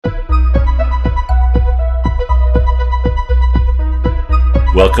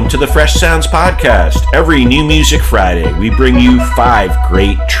Welcome to the Fresh Sounds Podcast. Every New Music Friday, we bring you 5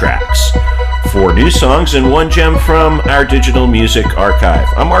 great tracks, 4 new songs, and 1 gem from our digital music archive.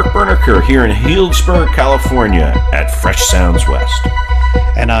 I'm Mark Berneker here in Healdsburg, California at Fresh Sounds West.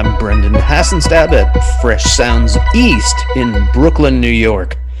 And I'm Brendan Hassenstad at Fresh Sounds East in Brooklyn, New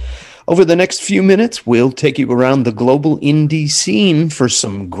York. Over the next few minutes, we'll take you around the global indie scene for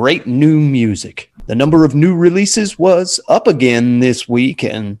some great new music. The number of new releases was up again this week,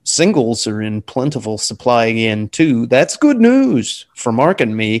 and singles are in plentiful supply again, too. That's good news for Mark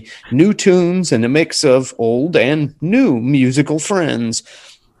and me. New tunes and a mix of old and new musical friends.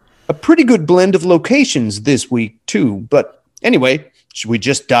 A pretty good blend of locations this week, too. But anyway, should we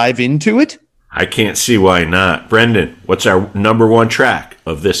just dive into it? I can't see why not. Brendan, what's our number 1 track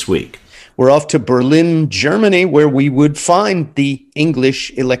of this week? We're off to Berlin, Germany, where we would find the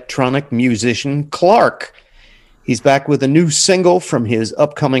English electronic musician Clark. He's back with a new single from his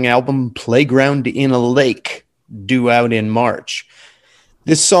upcoming album, Playground in a Lake, due out in March.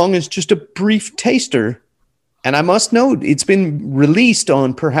 This song is just a brief taster, and I must note it's been released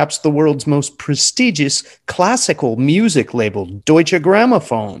on perhaps the world's most prestigious classical music label, Deutsche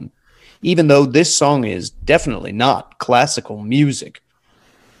Grammophon, even though this song is definitely not classical music.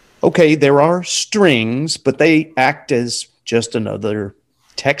 Okay, there are strings, but they act as just another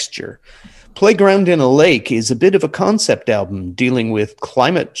texture. Playground in a Lake is a bit of a concept album dealing with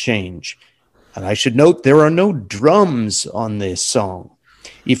climate change. And I should note there are no drums on this song.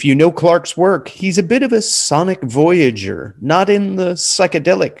 If you know Clark's work, he's a bit of a sonic voyager, not in the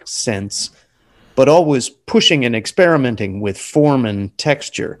psychedelic sense, but always pushing and experimenting with form and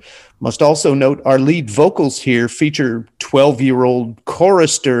texture. Must also note our lead vocals here feature 12-year-old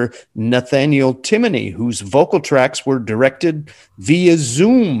chorister Nathaniel Timoney, whose vocal tracks were directed via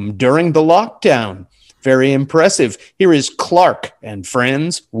Zoom during the lockdown. Very impressive. Here is Clark and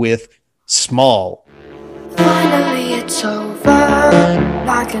friends with Small. Finally it's over.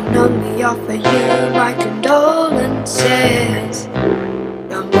 I can only offer you my condolences.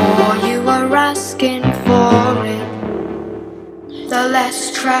 The more you are asking for it, the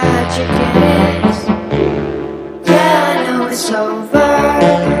less tragic it is. Yeah, I know it's over,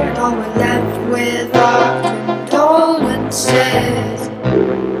 and all we're left with are condolences.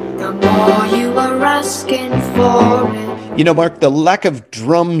 The more you are asking for it. You know, Mark, the lack of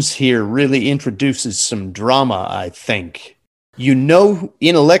drums here really introduces some drama, I think. You know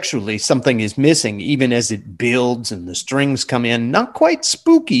intellectually something is missing, even as it builds and the strings come in. Not quite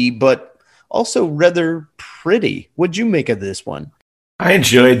spooky, but also rather pretty. What'd you make of this one? I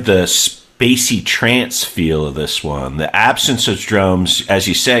enjoyed the spacey trance feel of this one. The absence of drums, as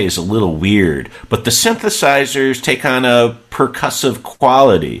you say, is a little weird, but the synthesizers take on a percussive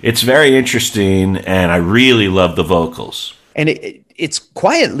quality. It's very interesting, and I really love the vocals. And it's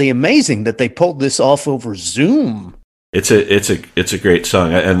quietly amazing that they pulled this off over Zoom. It's a great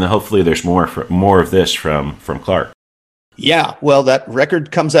song, and hopefully there's more of this from Clark. Yeah, well, that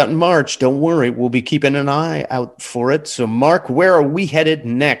record comes out in March. Don't worry, we'll be keeping an eye out for it. So, Mark, where are we headed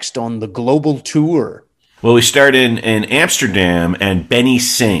next on the global tour? Well, we start in Amsterdam, and Benny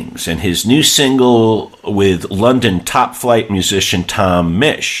Sings, and his new single with London top-flight musician Tom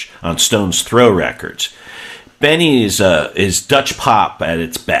Misch on Stone's Throw Records. Benny is Dutch pop at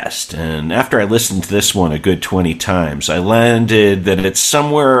its best, and after I listened to this one a good 20 times, I landed that it's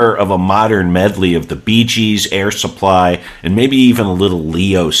somewhere of a modern medley of the Bee Gees, Air Supply, and maybe even a little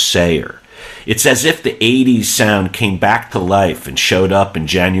Leo Sayer. It's as if the 80s sound came back to life and showed up in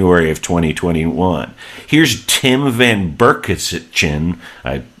January of 2021. Here's Tim Van Berkechin,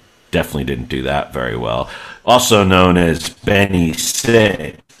 I definitely didn't do that very well, also known as Benny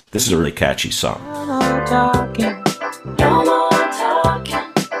Sings. This is a really catchy song. No more talking, no more talking.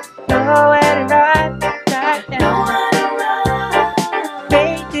 Nowhere to run, nowhere to run.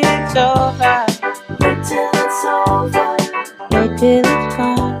 Wait till it's over, wait till it's over, wait till it's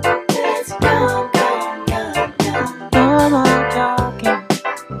gone. It's gone, gone, gone, gone. No more talking,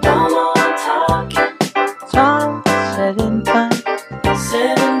 no more talking. It's all said and done,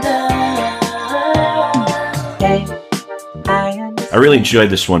 said and done. Hey. I really enjoyed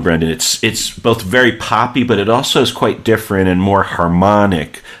this one, Brendan. It's both very poppy, but it also is quite different and more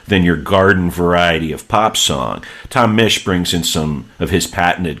harmonic than your garden variety of pop song. Tom Misch brings in some of his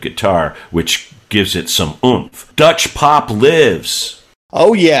patented guitar, which gives it some oomph. Dutch pop lives.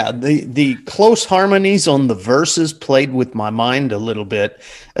 Oh, yeah. The close harmonies on the verses played with my mind a little bit,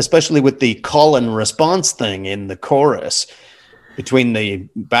 especially with the call and response thing in the chorus. between the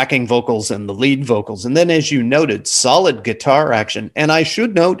backing vocals and the lead vocals. And then, as you noted, solid guitar action. And I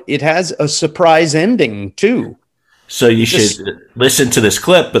should note, it has a surprise ending, too. So you should listen to this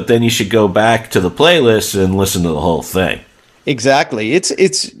clip, but then you should go back to the playlist and listen to the whole thing. Exactly. It's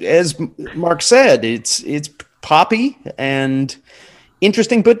as Mark said, it's poppy and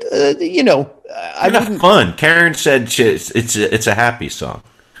interesting, but I wouldn't. Fun. Karen said it's a happy song.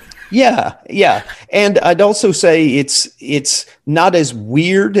 Yeah, and I'd also say it's not as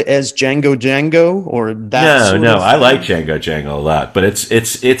weird as Django Django or that. No, I like Django Django a lot, but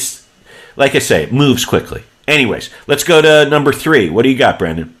it's like I say, it moves quickly. Anyways, let's go to number 3. What do you got,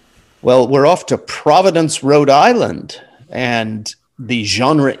 Brendan? Well, we're off to Providence, Rhode Island, and the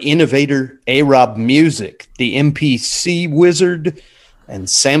genre innovator A-Rob Music, the MPC wizard and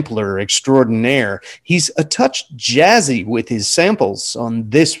sampler extraordinaire. He's a touch jazzy with his samples on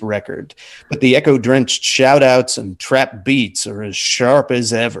this record, but the echo-drenched shout-outs and trap beats are as sharp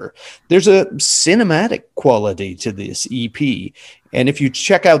as ever. There's a cinematic quality to this EP, and if you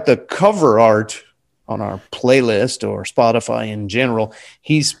check out the cover art on our playlist or Spotify in general,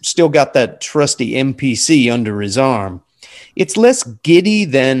 he's still got that trusty MPC under his arm. It's less giddy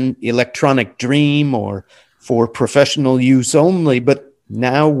than Electronic Dream or for professional use only, but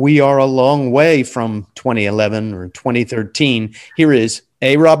now we are a long way from 2011 or 2013. Here is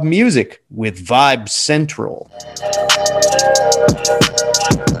A-Rob Music with Vibe Central.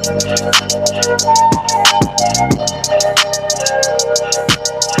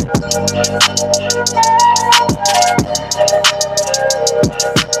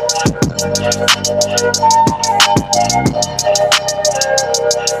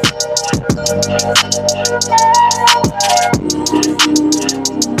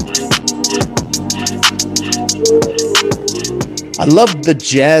 I love the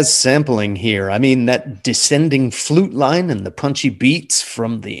jazz sampling here. I mean, that descending flute line and the punchy beats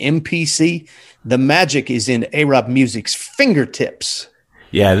from the MPC. The magic is in A-Rob Music's fingertips.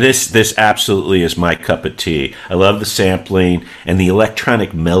 Yeah, this absolutely is my cup of tea. I love the sampling and the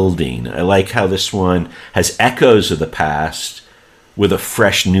electronic melding. I like how this one has echoes of the past with a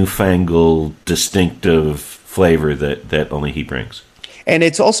fresh, newfangled, distinctive flavor that only he brings. And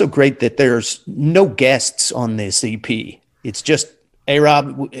it's also great that there's no guests on this EP. It's just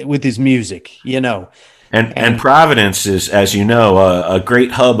A-Rob with his music, And Providence is, as you know, a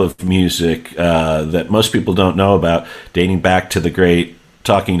great hub of music that most people don't know about, dating back to the great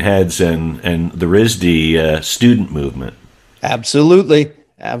Talking Heads and the RISD student movement. Absolutely.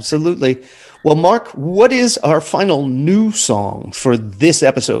 Well, Mark, what is our final new song for this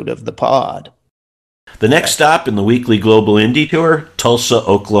episode of the pod? The next stop in the weekly Global Indie Tour, Tulsa,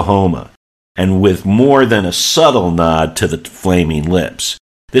 Oklahoma. And with more than a subtle nod to the Flaming Lips.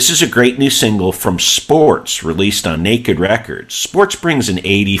 This is a great new single from Sports, released on Naked Records. Sports brings an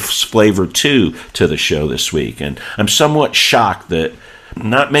 80s flavor too to the show this week, and I'm somewhat shocked that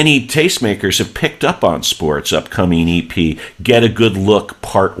not many tastemakers have picked up on Sports' upcoming EP, Get a Good Look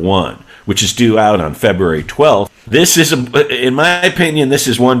Part 1, which is due out on February 12th. This is, in my opinion, this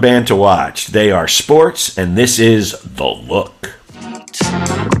is one band to watch. They are Sports, and this is The Look.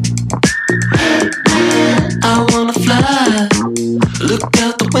 I wanna fly, look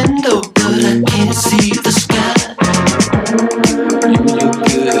out the window, but I can't see the sky. You look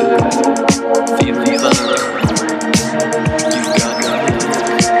good, feeling fine. You got it.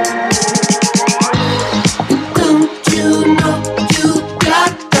 Don't you know you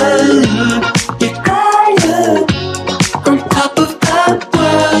got the look? You got it. On top of that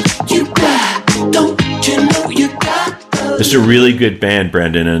world, you got. Don't you know you got the. This is a really good band,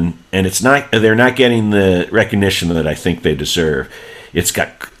 Brendan, and they're not getting the recognition that I think they deserve. It's got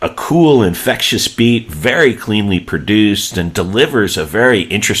a cool, infectious beat, very cleanly produced, and delivers a very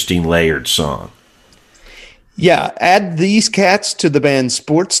interesting layered song. Yeah, add these cats to the band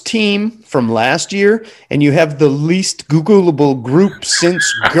Sports Team from last year, and you have the least Googleable group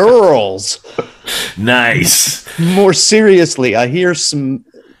since Girls. Nice. More seriously, I hear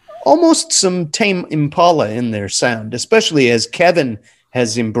almost some Tame Impala in their sound, especially as Kevin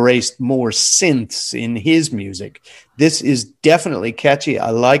has embraced more synths in his music. This is definitely catchy. I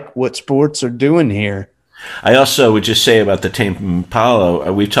like what Sports are doing here. I also would just say about the Tame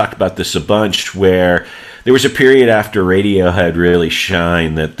Impala, we've talked about this a bunch, where there was a period after Radiohead really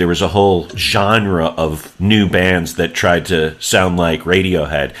shined that there was a whole genre of new bands that tried to sound like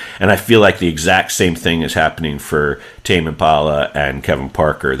Radiohead. And I feel like the exact same thing is happening for Tame Impala and Kevin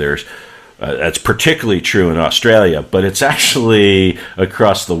Parker. That's particularly true in Australia, but it's actually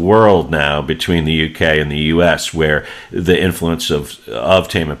across the world now between the UK and the US, where the influence of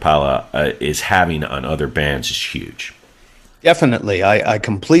Tame Impala is having on other bands is huge. Definitely. I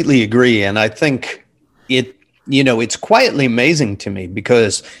completely agree. And I think it's quietly amazing to me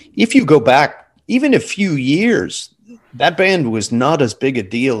because if you go back even a few years, that band was not as big a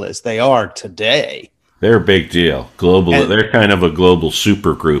deal as they are today. They're a big deal. Global. They're kind of a global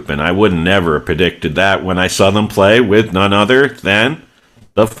super group, and I would never have predicted that when I saw them play with none other than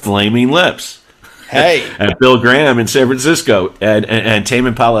the Flaming Lips. Hey. At Bill Graham in San Francisco. And Tame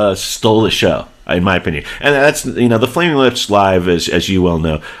Impala stole the show, in my opinion. And that's, the Flaming Lips live, as you well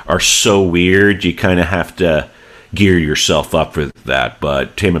know, are so weird. You kind of have to gear yourself up for that.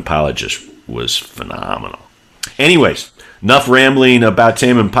 But Tame Impala just was phenomenal. Anyways, enough rambling about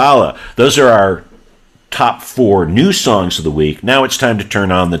Tame Impala. Those are our top 4 new songs of the week. Now it's time to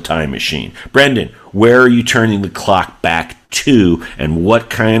turn on the time machine. Brendan, where are you turning the clock back to, and what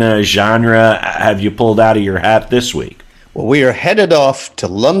kind of genre have you pulled out of your hat this week? Well, we are headed off to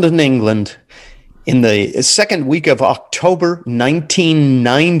London, England in the second week of October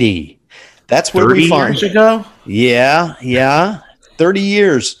 1990. That's where we find 30 years ago? Yeah, 30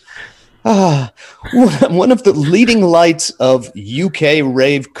 years. One of the leading lights of UK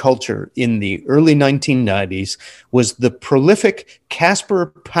rave culture in the early 1990s was the prolific Casper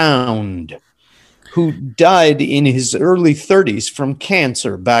Pound, who died in his early 30s from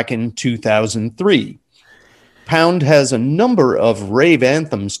cancer back in 2003. Pound has a number of rave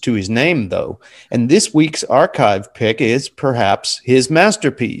anthems to his name, though, and this week's archive pick is perhaps his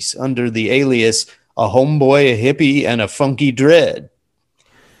masterpiece under the alias A Homeboy, a Hippie, and a Funky Dread.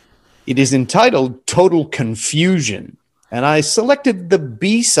 It is entitled Total Confusion, and I selected the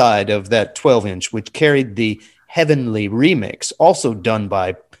B-side of that 12-inch, which carried the Heavenly remix, also done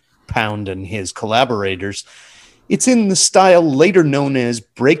by Pound and his collaborators. It's in the style later known as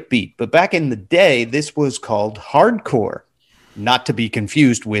breakbeat, but back in the day, this was called hardcore, not to be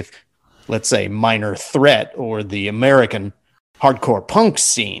confused with, let's say, Minor Threat or the American hardcore punk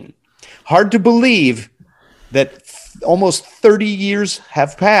scene. Hard to believe that almost 30 years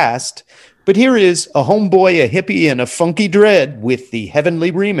have passed, but here is A Homeboy, a Hippie, and a Funky Dread with the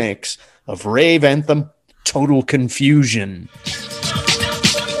Heavenly remix of rave anthem Total Confusion.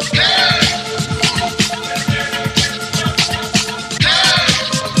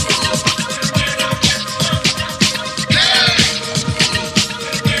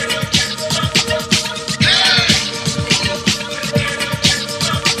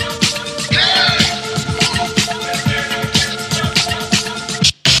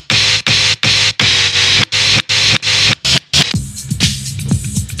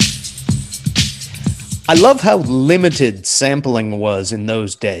 I love how limited sampling was in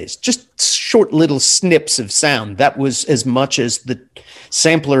those days. Just short little snips of sound. That was as much as the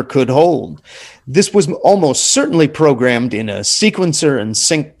sampler could hold. This was almost certainly programmed in a sequencer and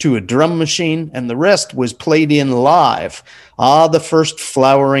synced to a drum machine, and the rest was played in live. The first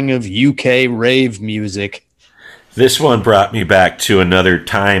flowering of UK rave music. This one brought me back to another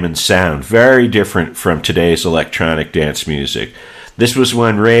time and sound, very different from today's electronic dance music. This was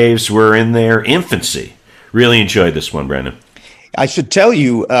when raves were in their infancy. Really enjoyed this one, Brendan. I should tell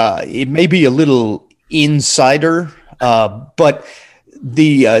you, it may be a little insider, but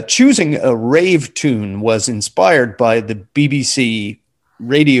the choosing a rave tune was inspired by the BBC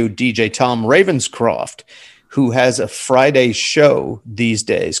radio DJ Tom Ravenscroft, who has a Friday show these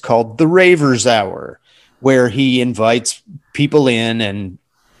days called The Ravers Hour, where he invites people in and,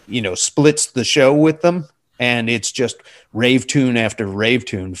 splits the show with them. And it's just rave tune after rave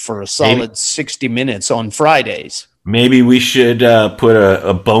tune for a solid 60 minutes on Fridays. Maybe we should put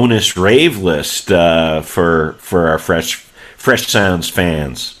a bonus rave list for our Fresh Sounds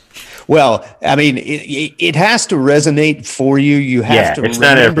fans. Well, I mean, it has to resonate for you. You have to. It's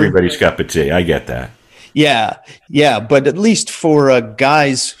not everybody's cup of tea. I get that. Yeah, but at least for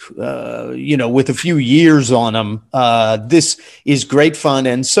guys, with a few years on them, this is great fun,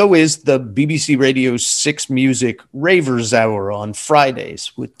 and so is the BBC Radio 6 Music Ravers Hour on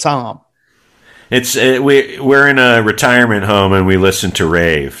Fridays with Tom. We're in a retirement home and we listen to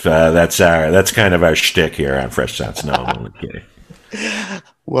rave. That's kind of our shtick here on Fresh Sounds. No, I'm only kidding.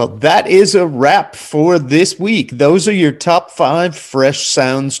 Well, that is a wrap for this week. Those are your top 5 Fresh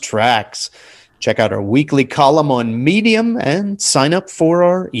Sounds tracks. Check out our weekly column on Medium and sign up for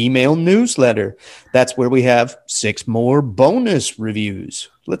our email newsletter. That's where we have 6 more bonus reviews.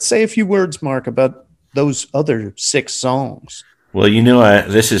 Let's say a few words, Mark, about those other 6 songs. Well,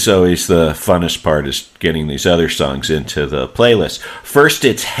 this is always the funnest part, is getting these other songs into the playlist. First,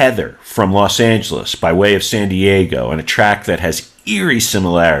 it's Heather from Los Angeles by way of San Diego, and a track that has eerie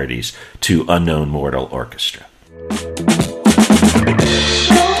similarities to Unknown Mortal Orchestra.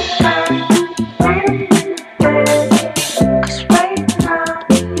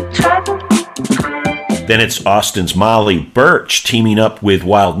 Then it's Austin's Molly Birch teaming up with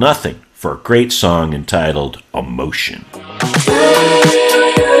Wild Nothing for a great song entitled Emotion.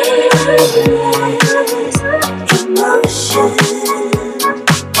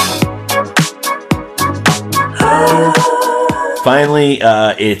 Finally,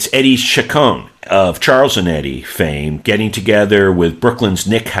 it's Eddie Chacon of Charles and Eddie fame getting together with Brooklyn's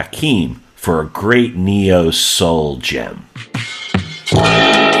Nick Hakim for a great neo-soul gem.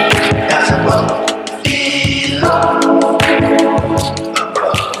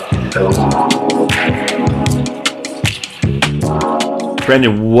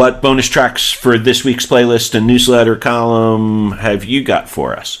 Brendan, what bonus tracks for this week's playlist and newsletter column have you got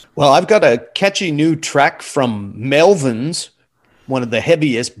for us? Well, I've got a catchy new track from Melvins, one of the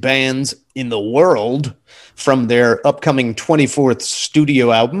heaviest bands in the world, from their upcoming 24th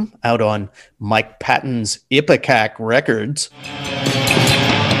studio album out on Mike Patton's Ipecac Records.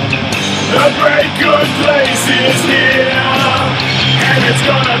 A great good place is here, and it's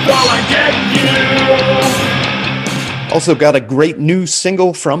gonna go and get you. Also got a great new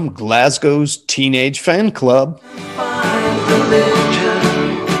single from Glasgow's Teenage Fan Club.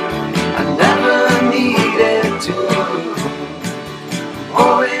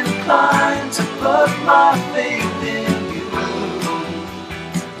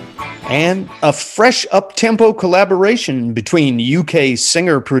 And a fresh up-tempo collaboration between UK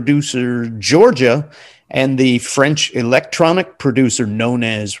singer-producer Georgia and the French electronic producer known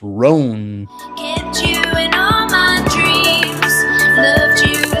as Rhone. Kept you in all my dreams, loved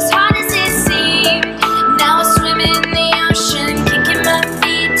you as hard as it seemed. Now I swim in the ocean, kicking my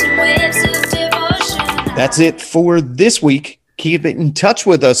feet to waves of devotion. That's it for this week. Keep in touch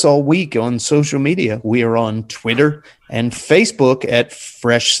with us all week on social media. We are on Twitter and Facebook at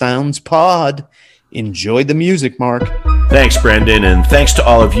Fresh Sounds Pod. Enjoy the music, Mark. Thanks, Brendan, and thanks to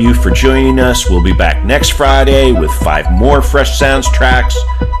all of you for joining us. We'll be back next Friday with 5 more Fresh Sounds tracks.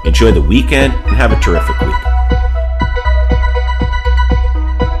 Enjoy the weekend and have a terrific week.